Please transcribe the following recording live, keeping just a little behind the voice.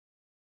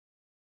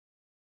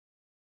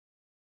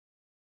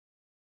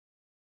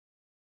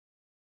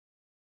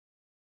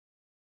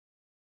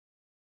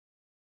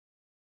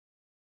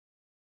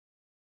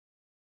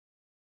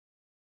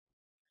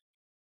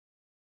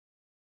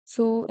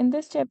So, in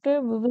this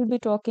chapter, we will be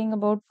talking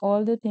about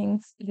all the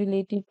things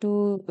related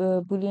to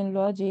Boolean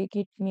logic.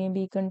 It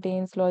maybe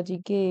contains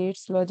logic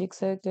gates, logic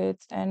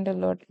circuits, and a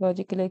lot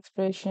logical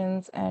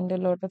expressions, and a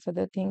lot of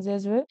other things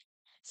as well.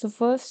 So,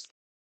 first,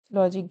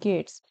 logic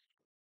gates.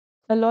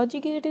 A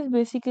logic gate is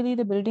basically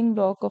the building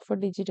block of a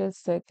digital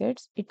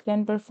circuit. It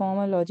can perform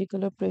a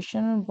logical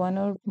operation on one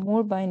or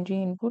more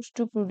binary inputs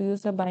to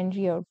produce a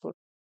binary output.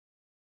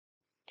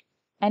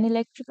 An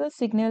electrical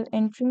signal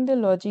entering the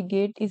logic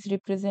gate is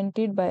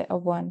represented by a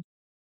 1.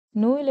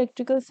 No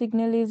electrical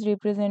signal is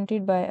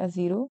represented by a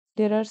 0.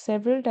 There are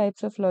several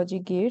types of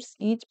logic gates,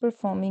 each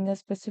performing a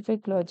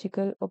specific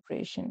logical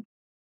operation.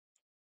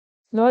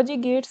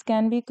 Logic gates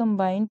can be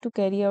combined to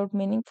carry out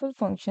meaningful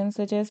functions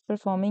such as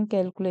performing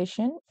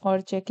calculation or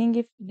checking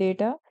if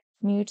data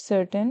meets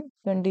certain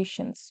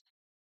conditions.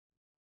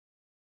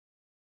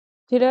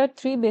 There are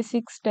three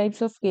basic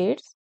types of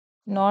gates: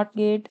 NOT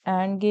gate,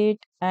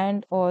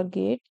 and OR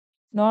gate.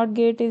 NOT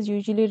gate is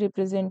usually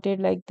represented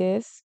like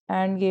this,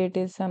 AND gate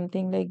is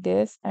something like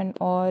this, and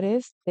OR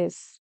is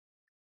this,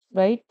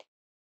 right?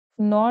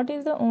 NOT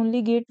is the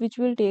only gate which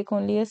will take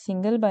only a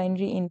single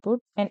binary input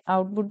and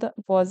output the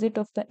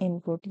opposite of the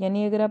input.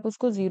 यानी अगर आप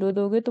उसको 0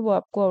 दोगे तो वो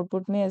आपको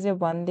output में as a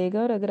 1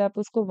 देगा, और अगर आप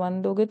उसको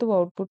 1 दोगे तो वो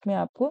आउटपुट में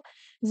आपको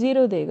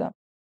 0 देगा.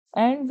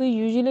 And we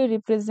usually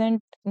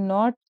represent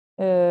NOT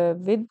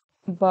with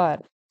bar,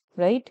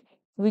 right?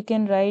 We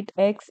can write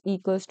x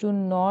equals to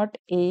NOT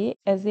a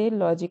as a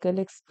logical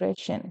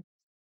expression.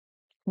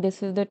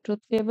 This is the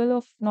truth table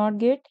of NOT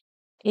gate.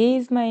 A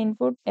is my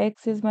input,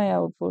 x is my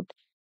output.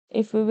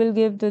 If we will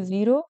give the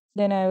 0,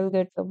 then I will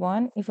get the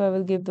 1. If I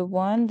will give the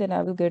 1, then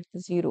I will get the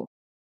 0.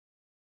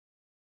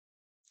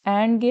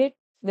 AND gate,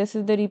 this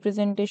is the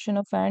representation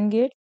of AND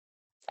gate.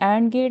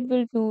 AND gate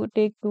will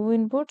take two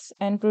inputs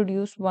and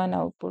produce one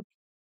output.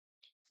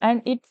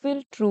 And it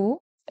will true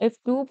if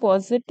two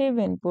positive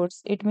inputs.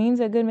 It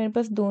means अगर मेरे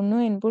पास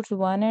दोनों inputs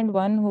 1 and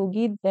 1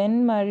 होगी,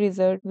 then my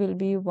result will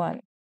be 1.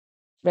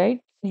 Right?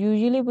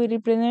 Usually we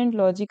represent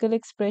logical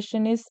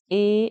expression is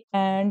A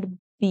and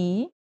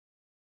B,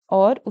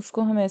 और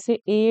उसको हम ऐसे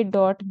A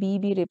dot B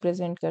भी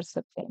represent कर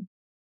सकते हैं.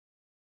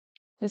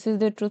 This is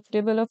the truth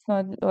table of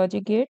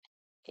logic gate.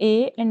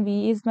 A and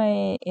B is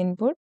my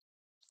input,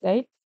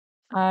 right?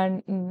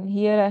 And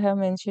here I have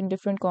mentioned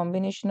different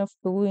combination of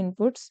two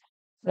inputs,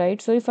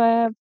 right? So if I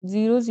have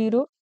 0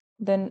 0,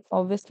 then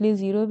obviously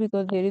 0,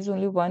 because there is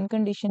only one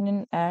condition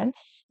in AND,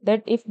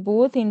 that if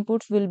both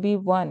inputs will be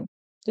 1.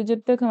 तो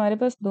जब तक हमारे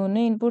पास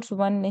दोनों inputs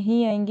 1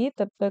 नहीं आएंगी,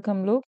 तब तक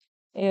हम लोग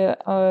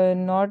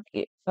not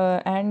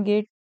AND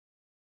gate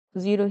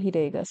 0 ही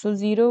रहेगा. So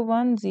 0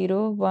 1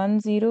 0 1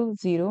 0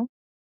 0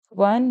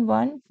 1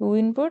 1, two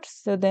inputs,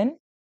 so then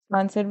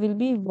answer will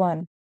be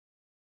 1.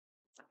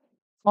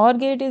 OR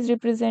gate is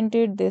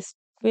represented this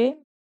way,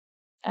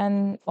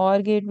 and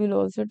OR gate will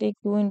also take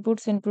two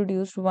inputs and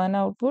produce one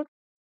output.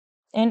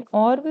 And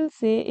OR will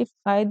say if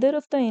either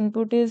of the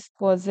input is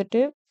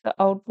positive, the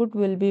output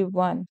will be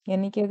 1.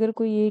 यानी कि अगर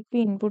कोई एक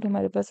भी input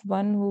हमारे पास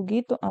 1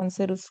 होगी तो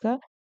answer उसका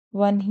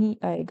 1 ही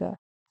आएगा.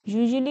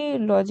 Usually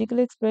logical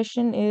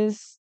expression is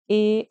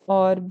A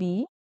or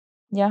B,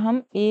 या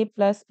हम A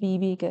plus B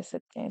भी कह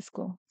सकते हैं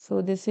इसको.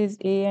 So this is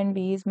A and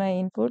B is my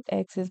input,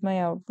 X is my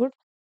output.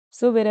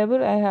 So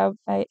wherever I have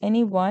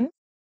any one,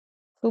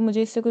 तो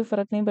मुझे इससे कोई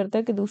फ़र्क नहीं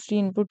पड़ता कि दूसरी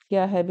इनपुट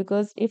क्या है,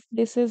 because if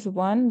this is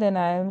 1, then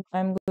I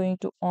am going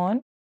to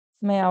on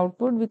my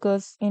output,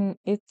 because in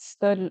it's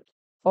the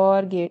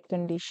OR gate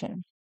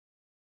condition.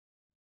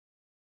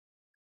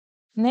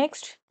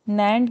 Next,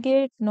 NAND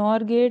gate, NOR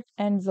gate,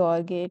 and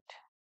XOR gate,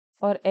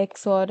 or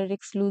XOR or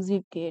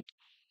exclusive gate.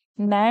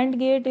 NAND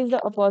gate is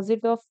the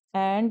opposite of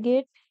AND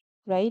gate,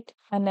 right?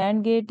 A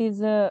NAND gate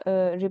is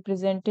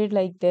represented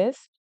like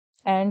this.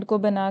 AND को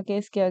बना के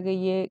इसके आगे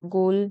ये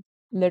गोल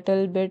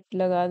little bit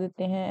लगा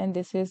देते हैं, and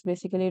this is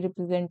basically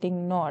representing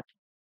NOT.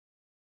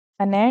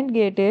 A NAND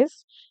gate is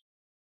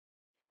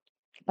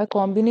a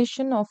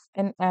combination of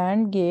an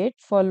AND gate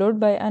followed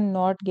by a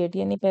NOT gate.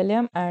 यानी पहले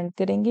हम AND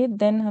करेंगे,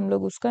 then हम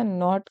लोग उसका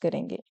NOT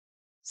करेंगे.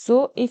 So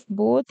if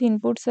both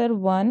inputs are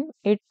 1,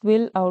 it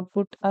will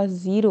output a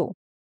 0.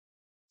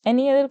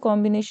 Any other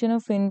combination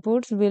of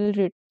inputs will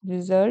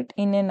result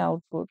in an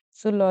output.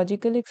 So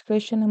logical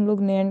expression हम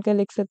लोग NAND का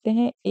लिख सकते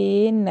हैं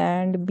A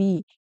NAND B,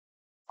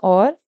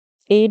 और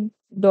A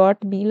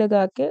dot B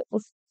लगा के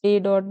उस A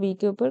dot B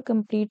के ऊपर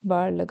complete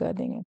bar लगा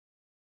देंगे.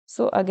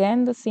 So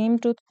again the same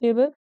truth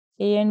table,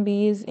 A and B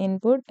is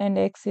input and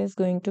X is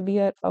going to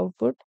be our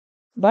output.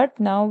 But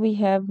now we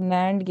have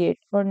NAND gate,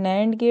 और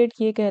NAND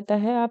gate ये कहता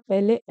है आप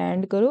पहले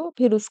AND करो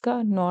फिर उसका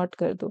NOT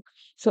कर दो.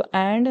 So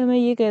AND हमें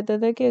ये कहता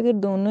था कि अगर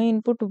दोनों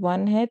इनपुट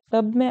 1 है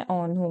तब मैं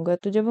ऑन होगा,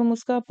 तो जब हम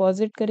उसका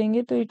अपोजिट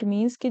करेंगे तो इट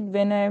मीन्स कि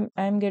when I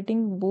am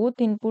getting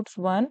both inputs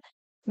 1,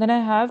 then I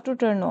have to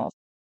turn off,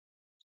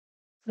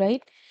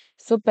 right?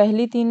 So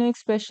पहली तीनों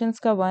एक्सप्रेशंस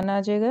का 1 आ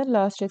जाएगा,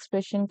 लास्ट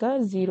एक्सप्रेशन का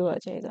 0 आ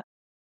जाएगा.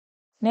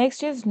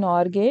 Next is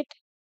NOR gate.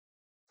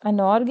 A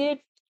NOR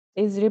gate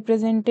is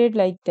represented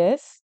like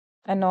this.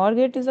 A NOR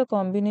gate is a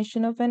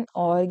combination of an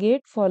OR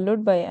gate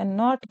followed by a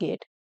NOT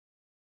gate.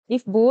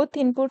 If both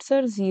inputs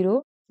are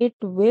 0, it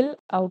will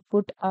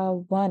output a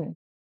 1,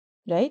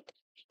 right?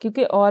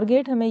 क्योंकि और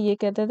gate हमें ये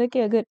कहता था कि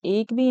अगर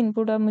एक भी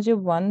इनपुट आप मुझे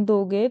 1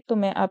 दोगे तो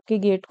मैं आपके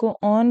गेट को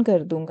ऑन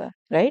कर दूंगा,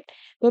 राइट?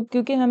 तो अब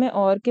क्योंकि हमें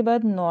और के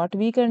बाद नॉट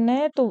भी करना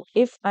है, तो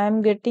if I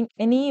am getting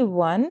any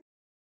 1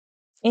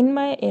 in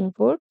my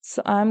input,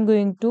 so I am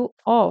going two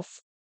of,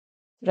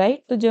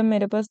 right? तो जब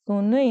मेरे पास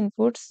दोनों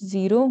इनपुट्स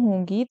 0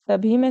 होंगी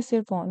तभी मैं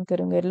सिर्फ ऑन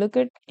करूंगा. Look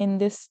at in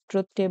this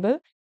truth table,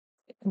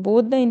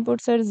 both the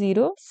inputs are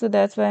 0, so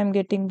that's why I'm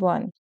getting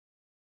 1.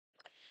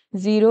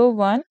 0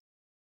 1,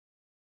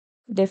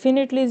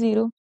 definitely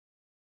 0.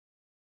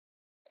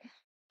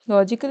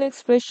 Logical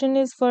expression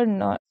is for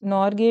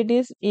NOR gate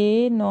is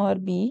A NOR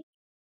B,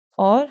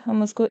 और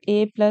हम उसको A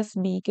plus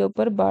B के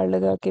ऊपर बार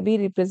लगा के भी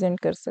रिप्रेजेंट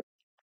कर सकते.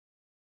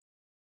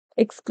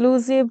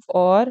 Exclusive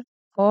or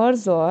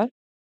XOR,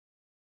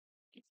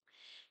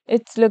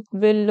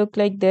 will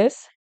look like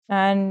this,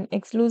 and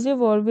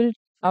exclusive OR will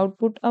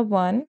output a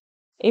 1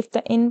 if the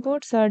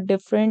inputs are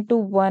different to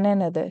one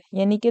another.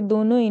 यानी कि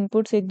दोनों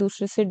inputs एक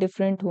दूसरे से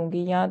different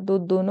होंगी, या तो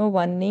दोनों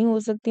 1 नहीं हो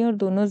सकती और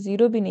दोनों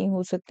 0 भी नहीं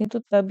हो सकती, तो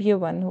तब ये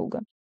 1 होगा.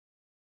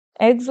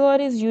 XOR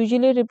is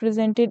usually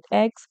represented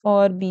X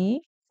or B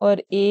or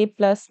A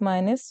plus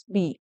minus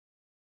B.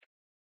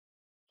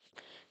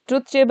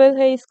 Truth table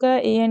है इसका,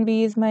 A and B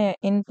is my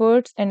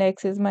inputs and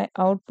X is my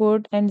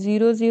output, and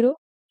 0 0,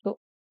 so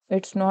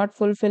it's not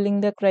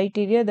fulfilling the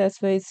criteria,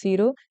 that's why it's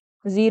 0.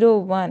 0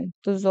 1,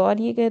 तो XOR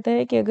ये कहता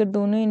है कि अगर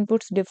दोनों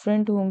inputs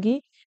different होंगी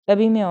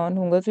तभी मैं ऑन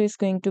होऊंगा, so it's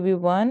going to be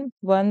 1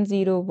 1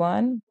 0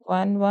 1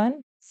 1 1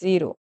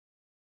 0.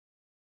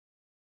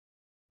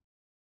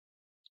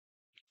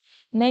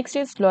 Next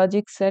is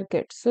logic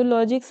circuit. So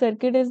logic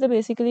circuit is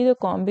basically the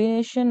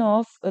combination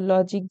of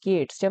logic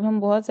gates. जब हम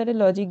बहुत सारे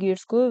logic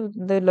gates को,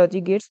 the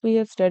logic gates we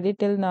have studied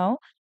till now,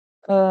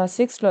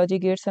 6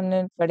 logic gates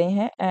हमने पढ़े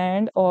हैं,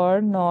 and,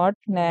 or, not,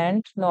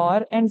 NAND,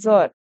 NOR and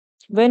XOR.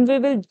 When we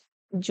will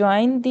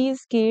join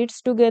these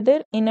gates together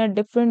in a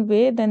different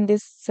way, then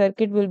this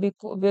circuit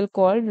will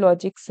called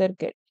logic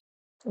circuit.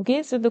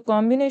 Okay, so the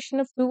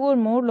combination of two or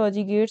more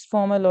logic gates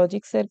form a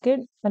logic circuit.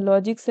 A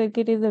logic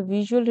circuit is a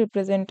visual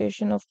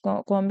representation of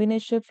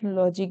combination of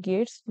logic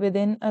gates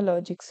within a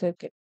logic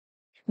circuit.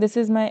 This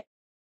is my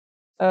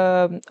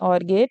OR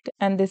gate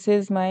and this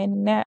is my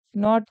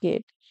NOT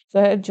gate. So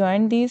I have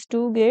joined these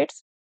two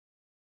gates.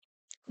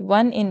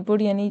 One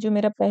input यानी जो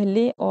मेरा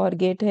पहले OR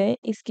gate है,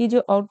 इसकी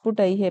जो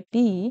output आई है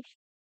P,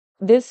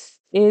 this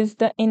is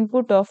the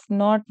input of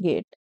NOT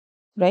gate.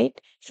 Right?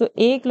 सो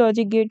एक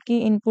logic gate की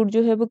इनपुट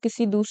जो है वो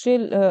किसी दूसरे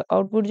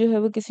आउटपुट जो है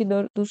वो किसी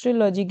दूसरे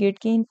लॉजिक गेट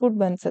की इनपुट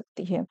बन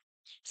सकती है.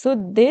 So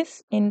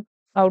this in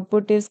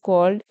output is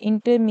called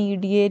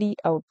intermediary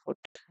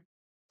output,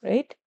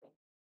 right?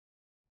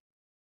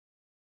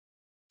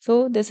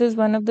 So this is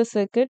one of the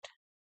circuit,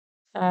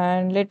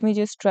 and let me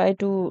just try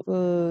to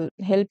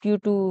help you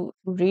to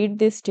read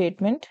this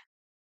statement.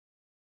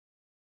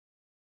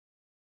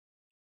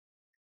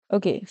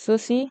 Okay, so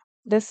see,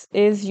 this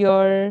is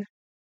your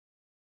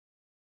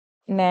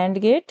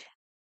NAND gate.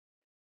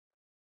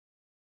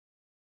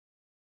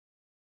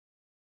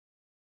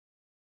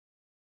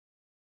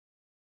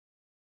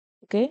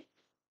 Okay,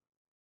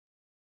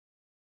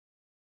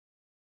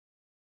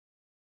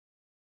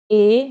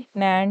 A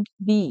NAND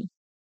B,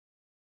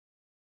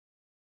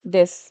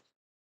 this,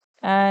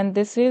 and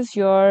this is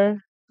your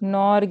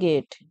NOR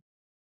gate.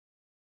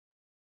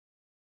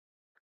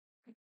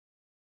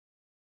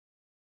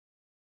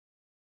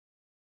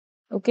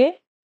 Okay,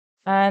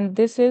 and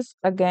this is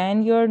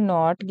again your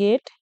NOT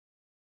gate,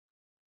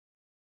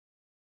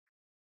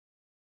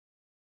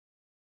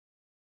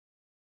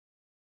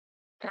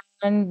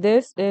 and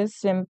this is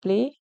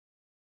simply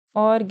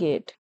OR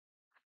gate.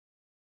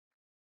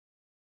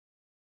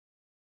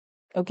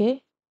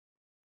 Okay,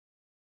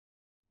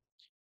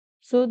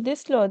 so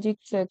this logic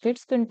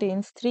circuits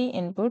contains three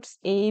inputs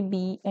A,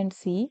 B and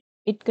C.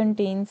 It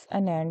contains a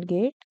NAND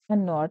gate, a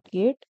NOT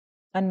gate,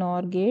 a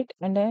NOR gate,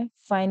 and a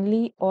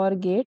finally OR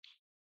gate.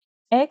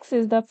 X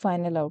is the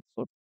final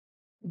output.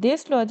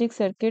 These logic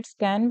circuits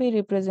can be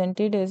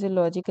represented as a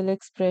logical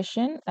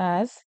expression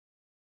as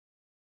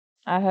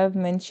I have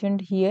mentioned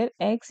here,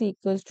 X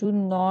equals to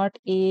not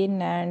A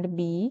NAND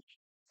B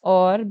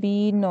or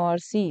B nor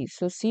C.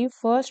 So see,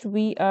 first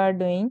we are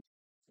doing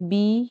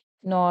B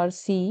nor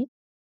C,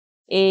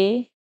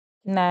 A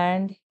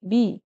NAND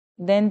B.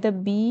 Then the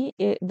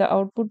the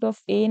output of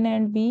A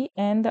NAND B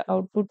and the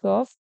output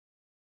of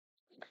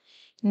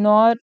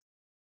nor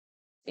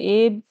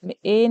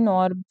A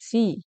nor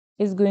C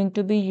is going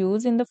to be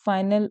used in the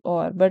final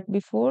OR. But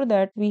before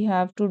that, we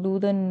have to do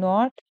the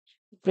NOT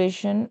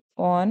operation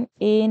on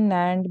A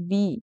NAND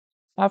B.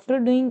 After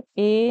doing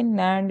A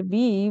NAND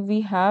B,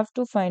 we have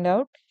to find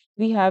out,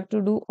 we have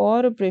to do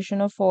OR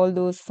operation of all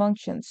those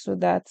functions. So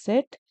that's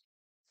it.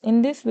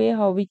 In this way,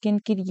 how we can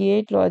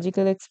create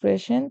logical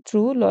expression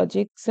through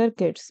logic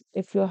circuits.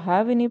 If you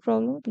have any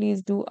problem,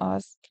 please do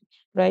ask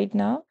right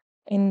now.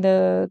 In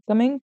the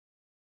coming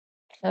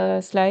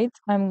slides,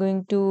 I'm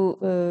going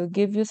to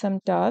give you some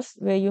tasks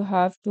where you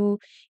have to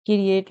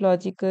create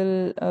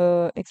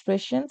logical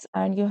expressions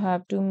and you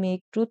have to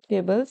make truth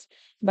tables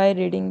by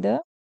reading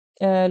the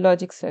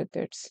logic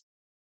circuits.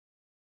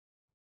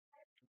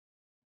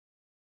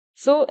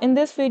 So in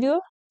this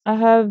video, I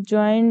have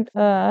given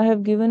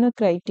a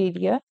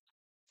criteria.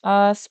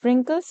 A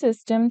sprinkle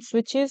system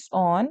switches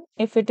on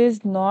if it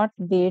is not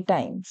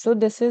daytime. So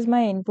this is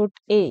my input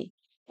A.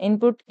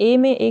 Input A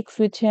में एक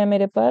switch है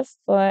मेरे पास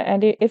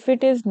and if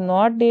it is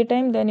not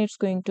daytime then it's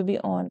going to be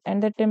on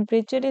and the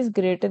temperature is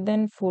greater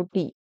than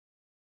 40.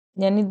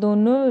 यानी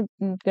दोनों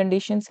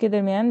conditions के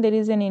दरमियान there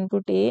is an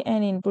input A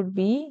and input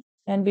B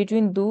and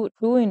between two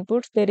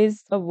inputs there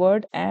is a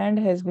word and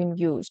has been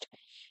used,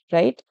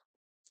 right?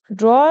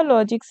 Draw a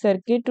logic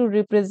circuit to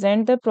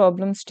represent the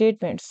problem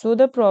statement. So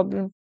the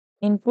problem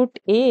input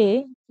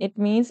A, it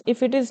means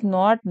if it is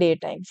not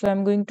daytime. So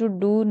I'm going to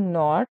do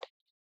not.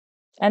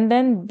 And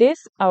then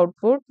this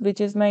output,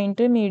 which is my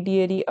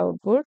intermediary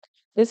output,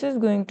 this is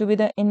going to be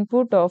the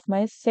input of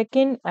my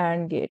second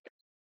AND gate,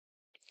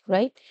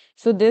 right?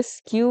 So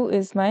this Q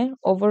is my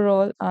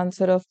overall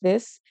answer of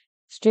this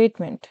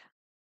statement.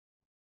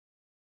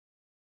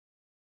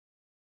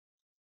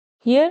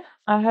 Here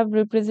I have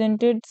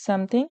represented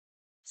something.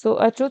 So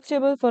a truth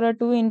table for a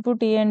two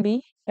input A and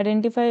B.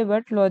 Identify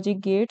what logic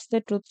gates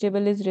the truth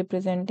table is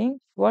representing.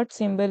 What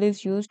symbol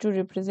is used to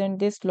represent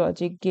this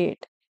logic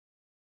gate?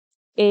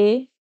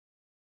 A,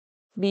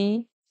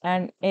 B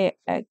and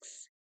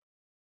AX.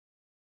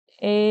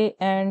 A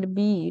and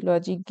B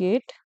logic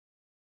gate.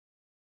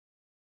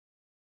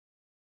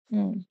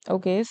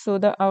 Okay, so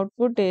the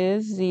output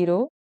is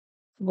 0,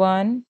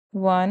 1,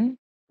 1,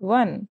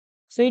 1.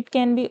 So it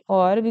can be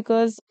OR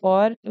because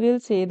OR will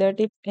say that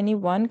if any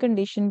one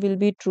condition will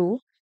be true,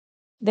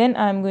 then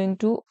I'm going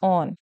to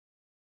on.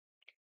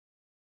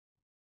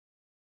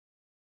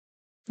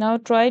 Now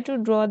try to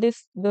draw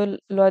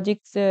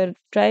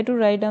try to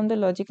write down the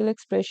logical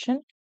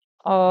expression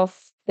of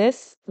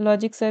this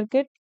logic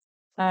circuit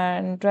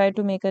and try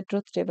to make a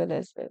truth table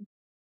as well.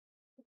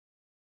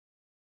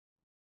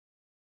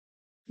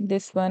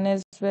 This one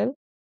as well.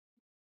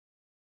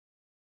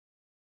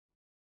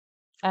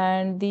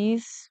 And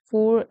these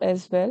four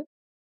as well.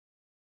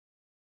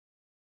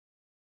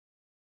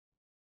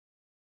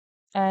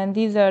 And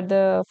these are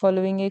the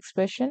following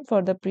expression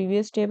for the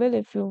previous table.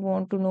 If you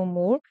want to know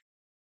more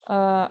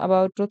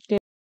about truth table,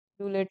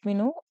 do let me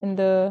know in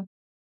the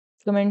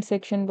comment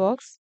section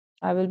box.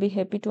 I will be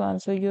happy to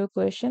answer your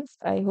questions.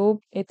 I hope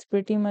it's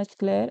pretty much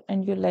clear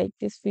and you like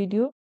this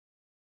video.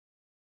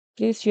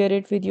 Please share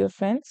it with your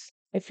friends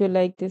if you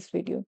like this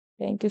video.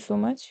 Thank you so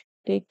much.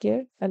 Take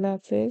care. Allah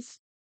Hafiz.